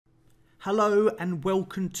Hello and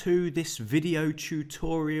welcome to this video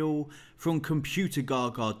tutorial from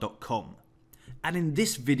Computergaga.com. And in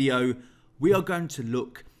this video we are going to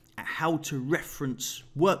look at how to reference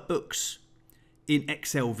workbooks in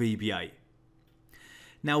Excel VBA.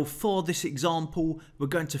 Now for this example we're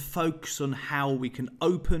going to focus on how we can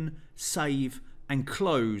open, save and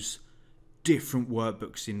close different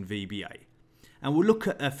workbooks in VBA. And we'll look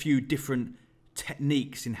at a few different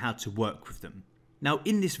techniques in how to work with them. Now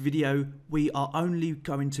in this video we are only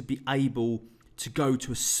going to be able to go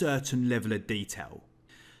to a certain level of detail.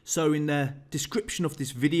 So in the description of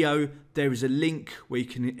this video there is a link where you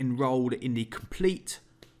can enroll in the complete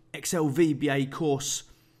Excel VBA course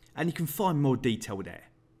and you can find more detail there.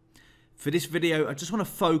 For this video I just want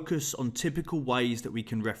to focus on typical ways that we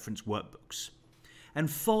can reference workbooks. And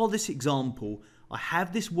for this example I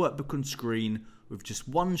have this workbook on screen with just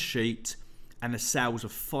one sheet and the sales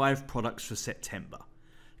of 5 products for September.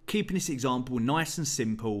 Keeping this example nice and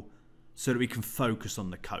simple so that we can focus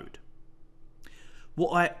on the code.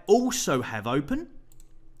 What I also have open,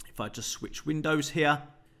 if I just switch windows here,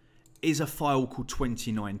 is a file called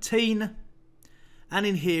 2019. And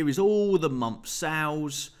in here is all the month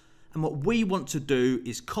sales. And what we want to do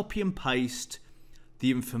is copy and paste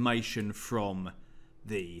the information from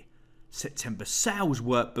the September sales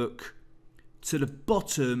workbook to the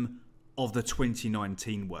bottom of the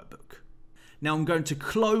 2019 workbook. Now I'm going to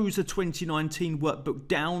close the 2019 workbook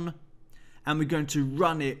down and we're going to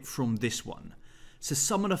run it from this one. So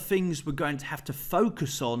some of the things we're going to have to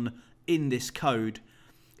focus on in this code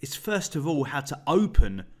is first of all how to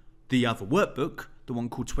open the other workbook, the one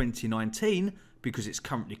called 2019, because it's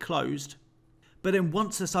currently closed. But then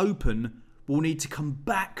once it's open, we'll need to come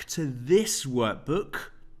back to this workbook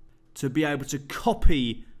to be able to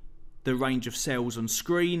copy the range of cells on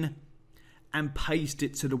screen and paste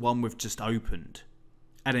it to the one we've just opened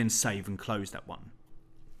and then save and close that one.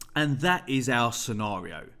 And that is our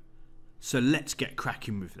scenario. So let's get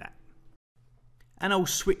cracking with that. And I'll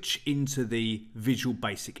switch into the Visual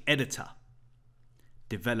Basic editor.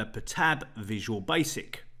 Developer tab, Visual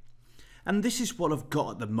Basic. And this is what I've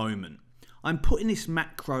got at the moment. I'm putting this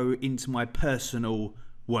macro into my personal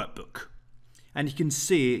workbook. And you can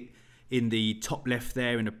see it in the top left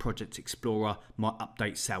there in the Project Explorer, my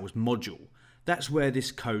update sales module. That's where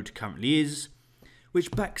this code currently is,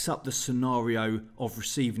 which backs up the scenario of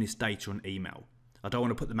receiving this data on email. I don't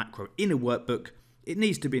want to put the macro in a workbook. It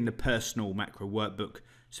needs to be in the personal macro workbook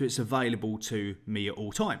so it's available to me at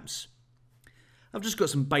all times. I've just got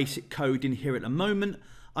some basic code in here at the moment.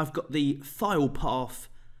 I've got the file path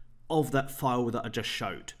of that file that I just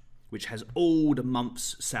showed, which has all the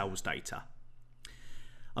month's sales data.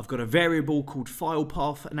 I've got a variable called file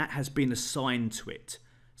path and that has been assigned to it.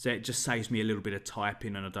 So it just saves me a little bit of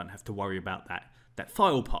typing and I don't have to worry about that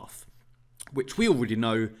file path, which we already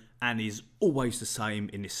know and is always the same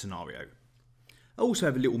in this scenario. I also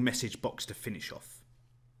have a little message box to finish off.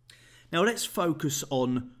 Now let's focus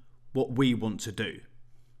on what we want to do.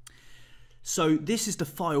 So this is the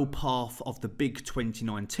file path of the big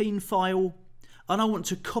 2019 file and I want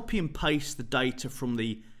to copy and paste the data from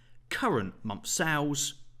the current month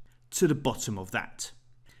sales to the bottom of that.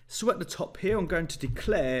 So at the top here I'm going to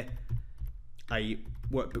declare a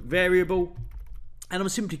workbook variable and I'm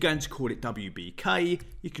simply going to call it WBK.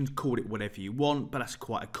 You can call it whatever you want, but that's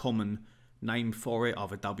quite a common name for it,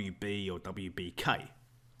 either WB or WBK.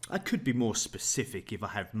 I could be more specific if I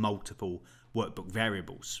have multiple workbook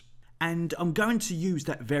variables. And I'm going to use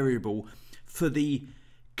that variable for the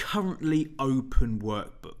currently open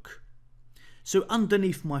workbook. So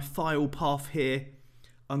underneath my file path here,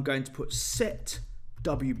 I'm going to put set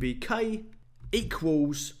WBK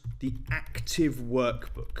equals the active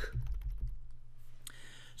workbook.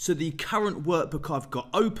 So the current workbook I've got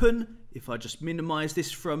open, if I just minimize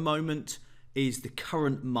this for a moment, is the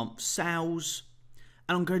current month sales.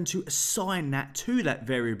 And I'm going to assign that to that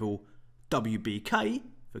variable WBK.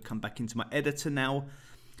 If I come back into my editor now,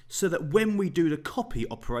 so that when we do the copy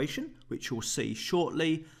operation, which you'll see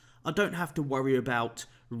shortly, I don't have to worry about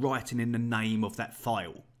writing in the name of that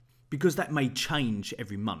file because that may change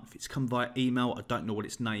every month. It's come via email, I don't know what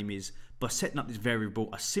its name is. By setting up this variable,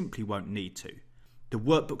 I simply won't need to. The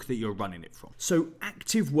workbook that you're running it from. So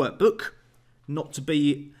active workbook, not to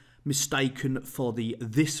be mistaken for the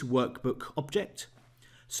this workbook object.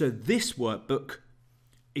 So this workbook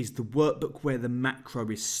is the workbook where the macro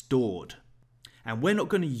is stored. And we're not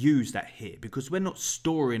going to use that here because we're not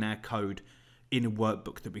storing our code in a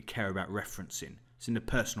workbook that we care about referencing. It's in the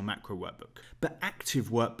personal macro workbook. But active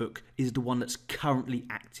workbook is the one that's currently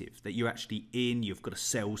active, that you're actually in, you've got a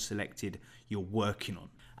cell selected, you're working on.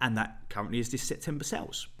 And that currently is this September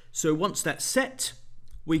sales. So once that's set,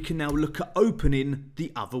 we can now look at opening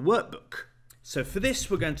the other workbook. So for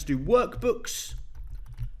this, we're going to do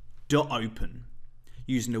workbooks.open.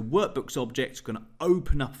 Using the workbooks object, we're going to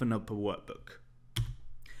open up another workbook.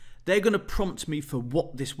 They're going to prompt me for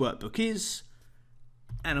what this workbook is,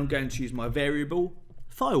 and I'm going to use my variable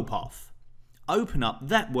file path. Open up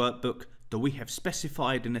that workbook that we have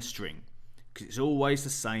specified in a string, because it's always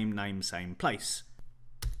the same name, same place.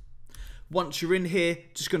 Once you're in here,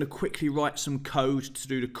 just going to quickly write some code to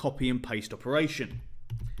do the copy and paste operation.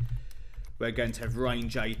 We're going to have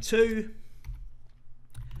range A2,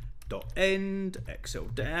 dot end, Excel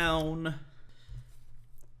down.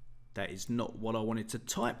 That is not what I wanted to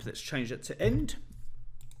type. Let's change that to end.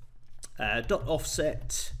 Dot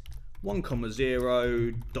offset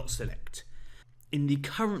 1,0 dot select. In the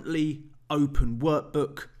currently open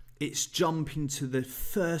workbook, it's jumping to the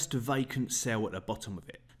first vacant cell at the bottom of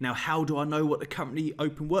it. Now, how do I know what the currently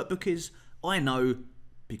open workbook is? I know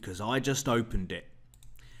because I just opened it.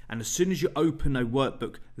 And as soon as you open a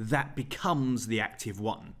workbook, that becomes the active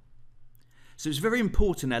one. So it's very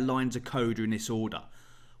important our lines of code are in this order.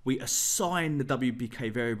 We assign the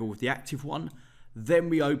WBK variable with the active one, then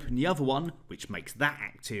we open the other one, which makes that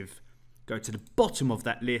active, go to the bottom of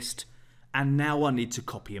that list, and now I need to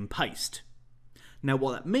copy and paste. Now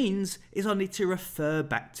what that means is I need to refer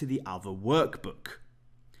back to the other workbook.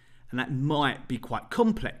 And that might be quite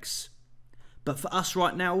complex. But for us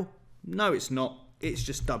right now, no it's not. It's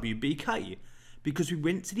just WBK, because we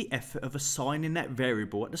went to the effort of assigning that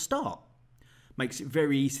variable at the start. Makes it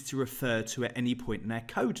very easy to refer to at any point in our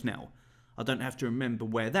code now. I don't have to remember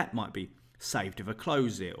where that might be saved if I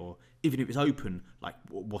close it, or even if it's open, like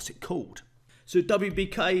what's it called. So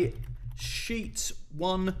WBK sheet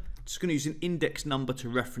 1, just going to use an index number to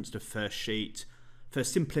reference the first sheet. For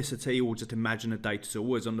simplicity, we'll just imagine the data's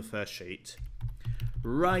always on the first sheet.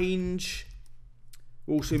 Range,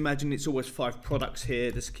 we'll also imagine it's always 5 products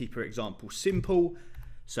here. Let's keep our example simple.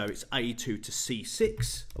 So it's A2 to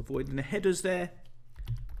C6, avoiding the headers there.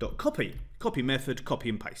 Dot copy. Copy method, copy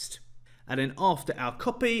and paste. And then after our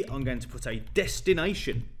copy, I'm going to put a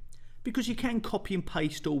destination, because you can copy and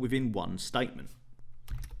paste all within one statement.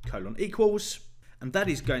 Colon equals, and that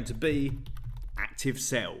is going to be active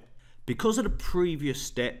cell. Because of the previous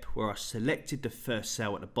step where I selected the first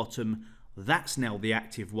cell at the bottom, that's now the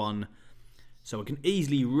active one. So I can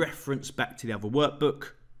easily reference back to the other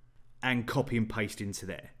workbook and copy and paste into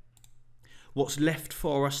there. What's left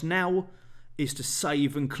for us now is to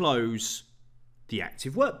save and close the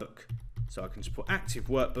active workbook. So I can just put active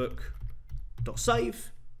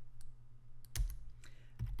workbook.save,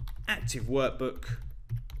 active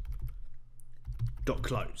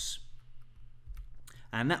workbook.close.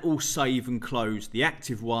 And that will save and close the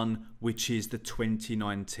active one, which is the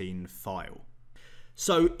 2019 file.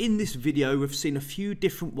 So in this video, we've seen a few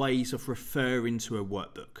different ways of referring to a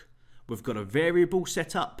workbook. We've got a variable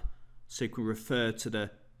set up, so you can refer to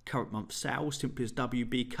the current month sales simply as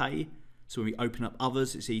WBK. So when we open up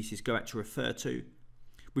others, it's easy to go out to refer to.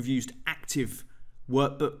 We've used active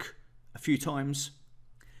workbook a few times.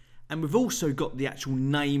 And we've also got the actual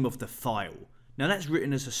name of the file. Now that's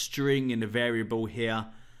written as a string in the variable here.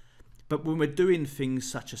 But when we're doing things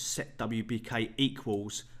such as set WBK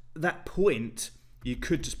equals, at that point, you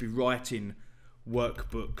could just be writing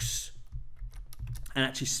workbooks and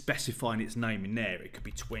actually specifying its name in there. It could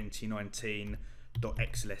be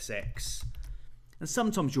 2019.xlsx. And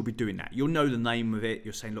sometimes you'll be doing that. You'll know the name of it.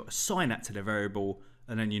 You're saying, look, assign that to the variable,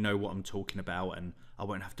 and then you know what I'm talking about, and I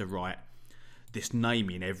won't have to write this name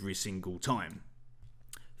in every single time.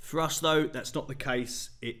 For us, though, that's not the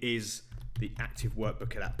case. It is the active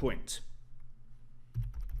workbook at that point.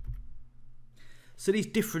 So these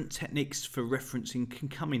different techniques for referencing can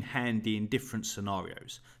come in handy in different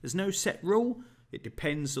scenarios. There's no set rule. It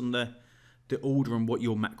depends on the order and what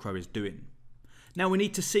your macro is doing. Now we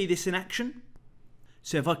need to see this in action.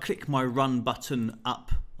 So if I click my run button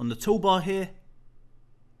up on the toolbar here,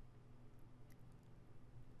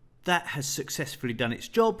 that has successfully done its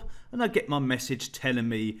job, and I get my message telling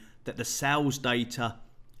me that the sales data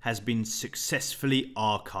has been successfully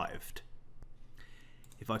archived.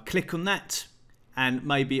 If I click on that, and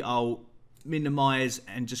maybe I'll minimize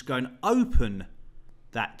and just go and open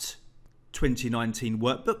that 2019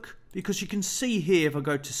 workbook, because you can see here if I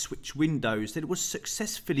go to switch windows that it was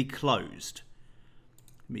successfully closed.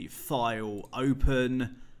 Let me file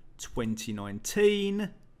open 2019,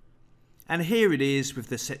 and here it is with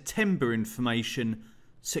the September information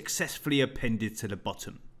successfully appended to the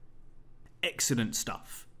bottom. Excellent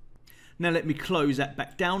stuff. Now let me close that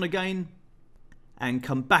back down again and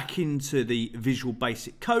come back into the Visual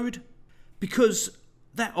Basic Code. Because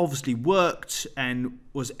that obviously worked and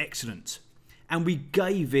was excellent. And we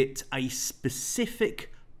gave it a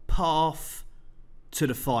specific path to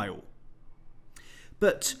the file.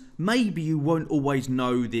 But maybe you won't always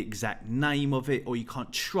know the exact name of it, or you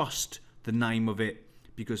can't trust the name of it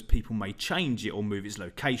because people may change it or move its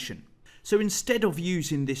location. So instead of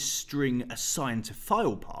using this string assigned to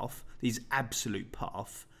file path, this absolute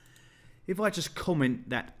path, if I just comment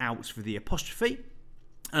that out with the apostrophe,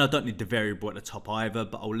 and I don't need the variable at the top either,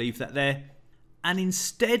 but I'll leave that there. And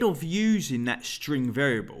instead of using that string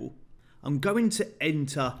variable, I'm going to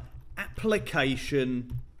enter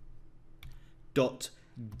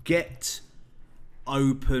application.get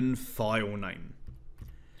open file name.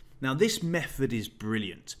 Now this method is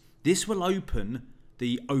brilliant. This will open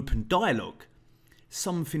the open dialog,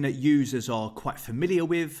 something that users are quite familiar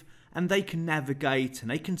with, and they can navigate and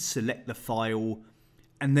they can select the file,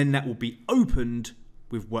 and then that will be opened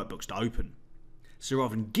with Workbooks to open. So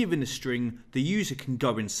rather than giving a string, the user can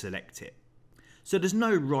go and select it. So there's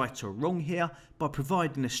no right or wrong here. By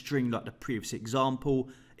providing a string like the previous example,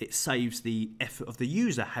 it saves the effort of the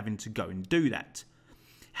user having to go and do that.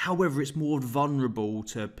 However, it's more vulnerable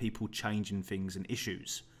to people changing things and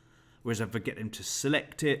issues. Whereas if I get them to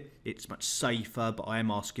select it, it's much safer, but I am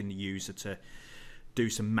asking the user to do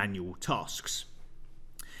some manual tasks.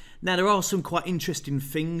 Now there are some quite interesting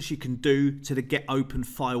things you can do to the get open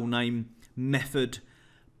file name method,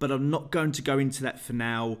 but I'm not going to go into that for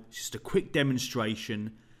now. It's just a quick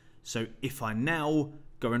demonstration. So if I now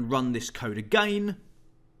go and run this code again,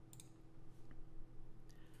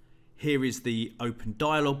 here is the open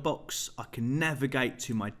dialog box. I can navigate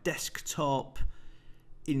to my desktop,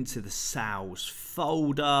 into the sales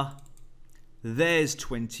folder. There's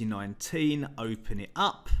 2019, open it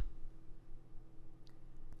up,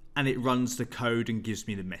 and it runs the code and gives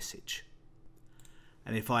me the message.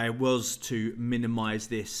 And if I was to minimize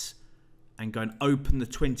this and go and open the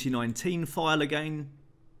 2019 file again,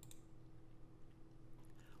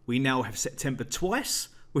 we now have September twice,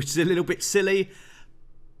 which is a little bit silly,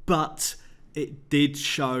 but it did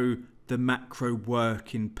show the macro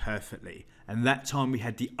working perfectly. And that time we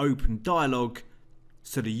had the open dialog,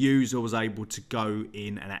 so the user was able to go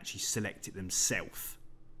in and actually select it themselves.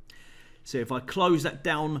 So if I close that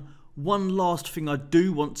down, one last thing I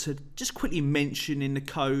do want to just quickly mention in the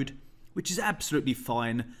code, which is absolutely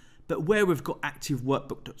fine, but where we've got active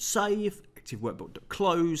workbook.save, active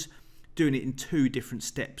workbook.close, doing it in two different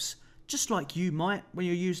steps, just like you might when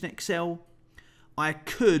you're using Excel, I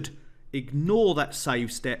could ignore that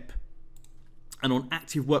save step, and on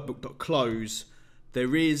active workbook.close,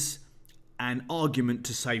 there is an argument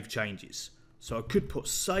to save changes. So I could put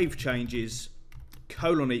save changes :=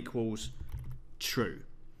 true.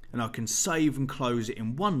 And I can save and close it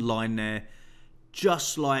in one line there,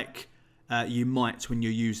 just like you might when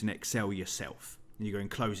you're using Excel yourself. And you go and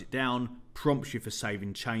close it down, prompts you for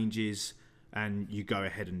saving changes, and you go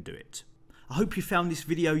ahead and do it. I hope you found this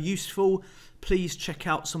video useful. Please check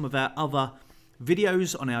out some of our other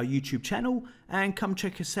videos on our YouTube channel and come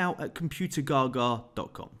check us out at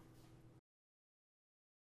Computergaga.com.